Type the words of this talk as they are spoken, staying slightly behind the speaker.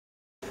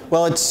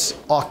Well, it's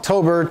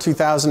October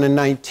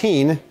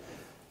 2019, and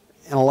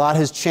a lot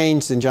has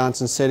changed in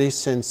Johnson City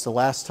since the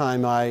last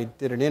time I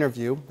did an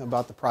interview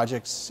about the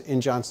projects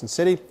in Johnson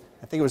City.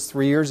 I think it was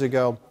 3 years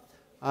ago.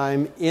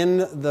 I'm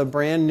in the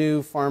brand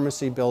new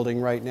pharmacy building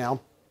right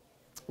now,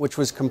 which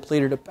was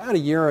completed about a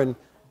year and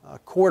a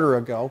quarter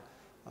ago,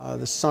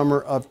 the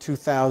summer of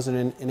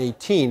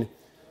 2018.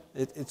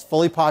 It's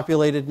fully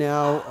populated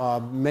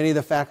now. Many of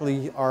the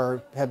faculty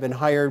have been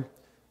hired.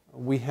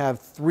 We have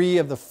 3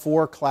 of the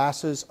 4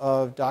 classes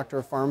of Doctor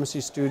of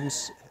Pharmacy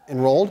students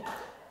enrolled.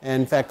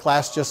 And in fact,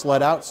 class just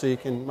let out, so you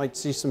might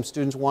see some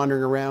students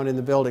wandering around in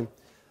the building.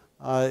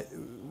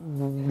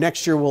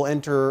 Next year we'll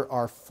enter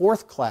our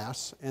 4th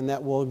class, and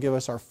that will give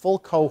us our full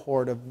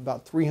cohort of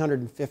about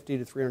 350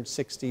 to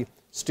 360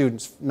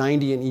 students,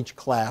 90 in each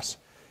class.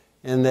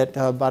 And that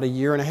about a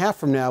year and a half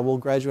from now, we'll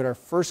graduate our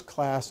first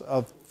class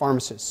of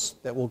pharmacists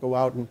that will go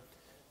out and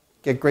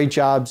get great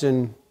jobs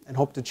and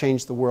hope to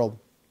change the world.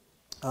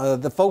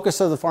 The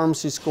focus of the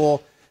pharmacy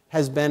school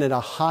has been at a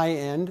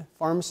high-end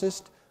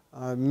pharmacist.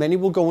 Many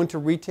will go into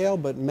retail,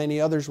 but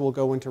many others will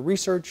go into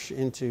research,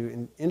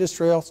 into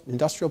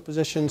industrial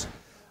positions.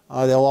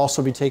 They'll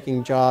also be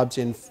taking jobs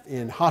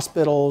in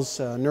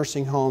hospitals,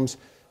 nursing homes.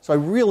 So I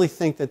really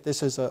think that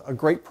this is a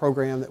great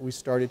program that we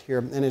started here,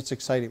 and it's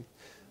exciting.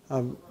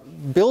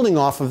 Building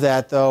off of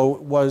that,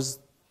 though,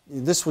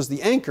 this was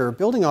the anchor.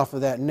 Building off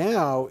of that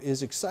now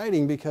is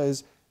exciting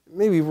because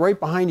maybe right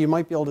behind you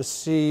might be able to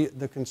see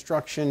the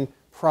construction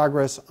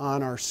progress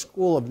on our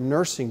School of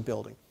Nursing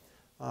building.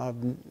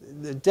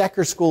 The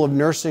Decker School of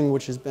Nursing,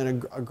 which has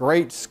been a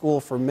great school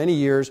for many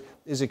years,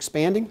 is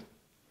expanding.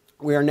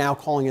 We are now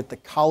calling it the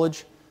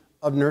College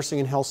of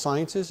Nursing and Health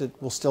Sciences. It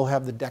will still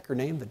have the Decker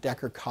name, the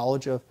Decker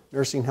College of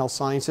Nursing and Health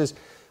Sciences.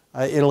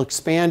 It'll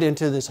expand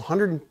into this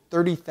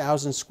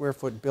 130,000 square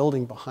foot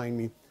building behind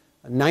me.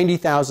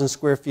 90,000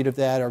 square feet of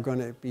that are going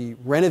to be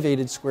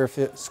renovated square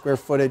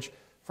footage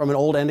from an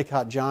old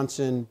Endicott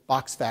Johnson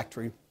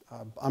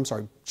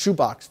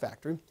shoebox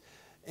factory.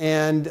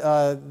 And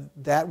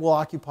that will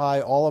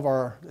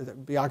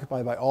be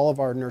occupied by all of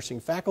our nursing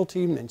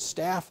faculty and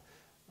staff.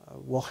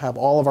 We'll have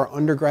all of our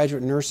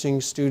undergraduate nursing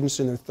students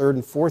in their 3rd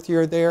and 4th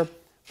year there.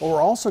 But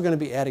we're also going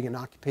to be adding an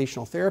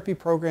occupational therapy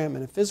program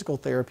and a physical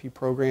therapy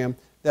program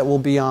that will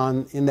be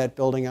in that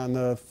building on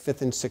the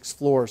 5th and 6th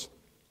floors.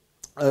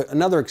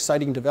 Another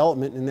exciting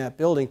development in that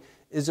building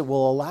is it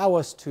will allow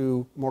us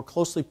to more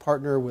closely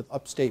partner with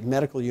Upstate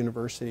Medical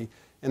University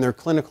and their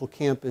clinical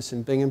campus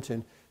in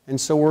Binghamton. And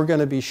so we're going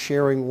to be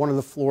sharing one of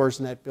the floors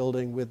in that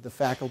building with the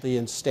faculty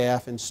and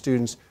staff and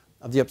students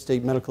of the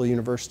Upstate Medical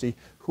University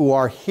who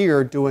are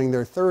here doing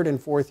their 3rd and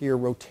 4th year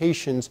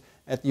rotations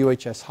at the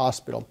UHS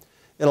hospital.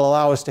 It'll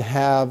allow us to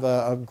have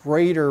a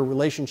greater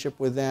relationship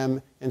with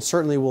them and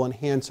certainly will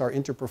enhance our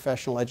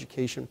interprofessional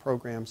education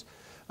programs.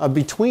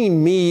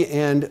 Between me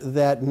and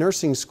that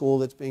nursing school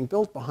that's being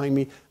built behind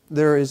me,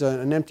 there is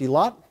an empty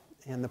lot,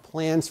 and the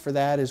plans for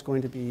that is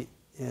going to be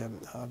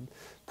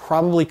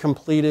probably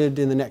completed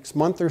in the next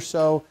month or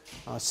so.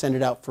 Send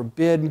it out for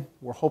bid.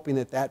 We're hoping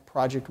that that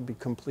project will be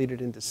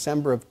completed in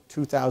December of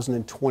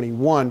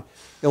 2021.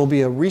 It will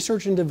be a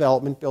research and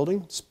development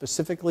building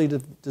specifically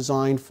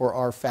designed for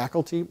our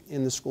faculty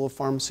in the School of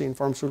Pharmacy and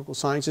Pharmaceutical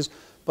Sciences,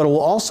 but it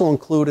will also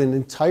include an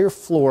entire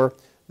floor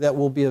that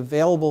will be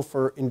available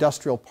for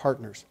industrial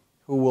partners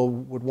who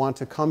would want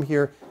to come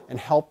here and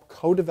help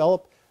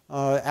co-develop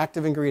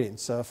active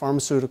ingredients,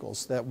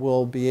 pharmaceuticals that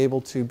will be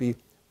able to be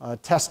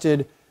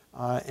tested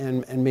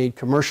and made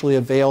commercially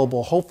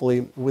available,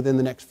 hopefully, within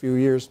the next few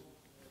years.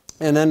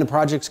 And then the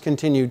projects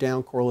continue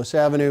down Corliss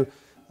Avenue.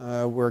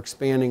 We're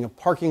expanding a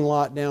parking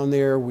lot down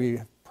there.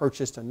 We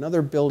purchased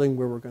another building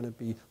where we're going to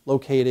be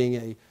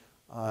locating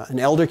an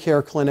elder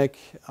care clinic.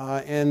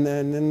 And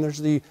then there's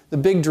the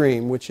big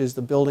dream, which is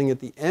the building at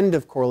the end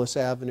of Corliss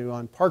Avenue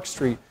on Park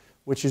Street,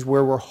 which is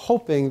where we're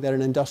hoping that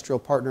an industrial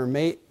partner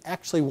may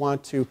actually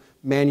want to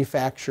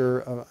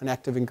manufacture an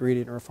active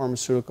ingredient or a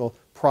pharmaceutical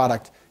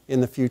product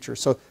in the future.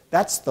 So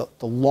that's the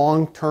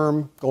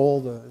long-term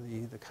goal,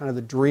 the kind of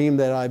the dream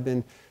that I've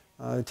been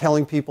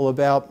telling people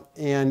about.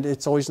 And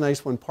it's always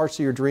nice when parts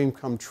of your dream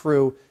come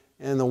true.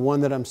 And the one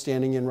that I'm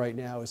standing in right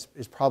now is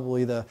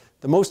probably the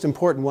most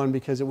important one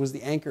because it was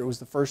the anchor. It was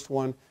the first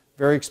one.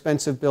 Very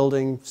expensive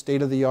building,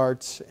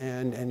 state-of-the-art.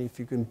 And if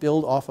you can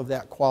build off of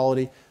that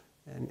quality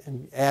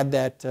and add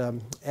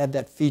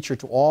that feature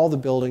to all the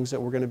buildings that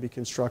we're going to be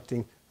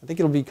constructing, I think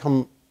it'll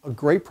become a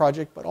great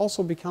project, but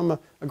also become a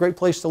great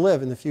place to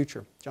live in the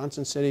future.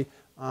 Johnson City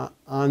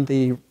on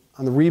the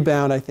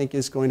rebound, I think,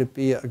 is going to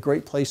be a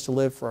great place to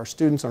live for our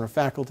students, our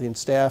faculty and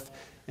staff,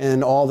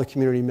 and all the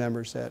community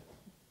members that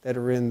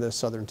are in the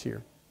southern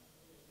tier.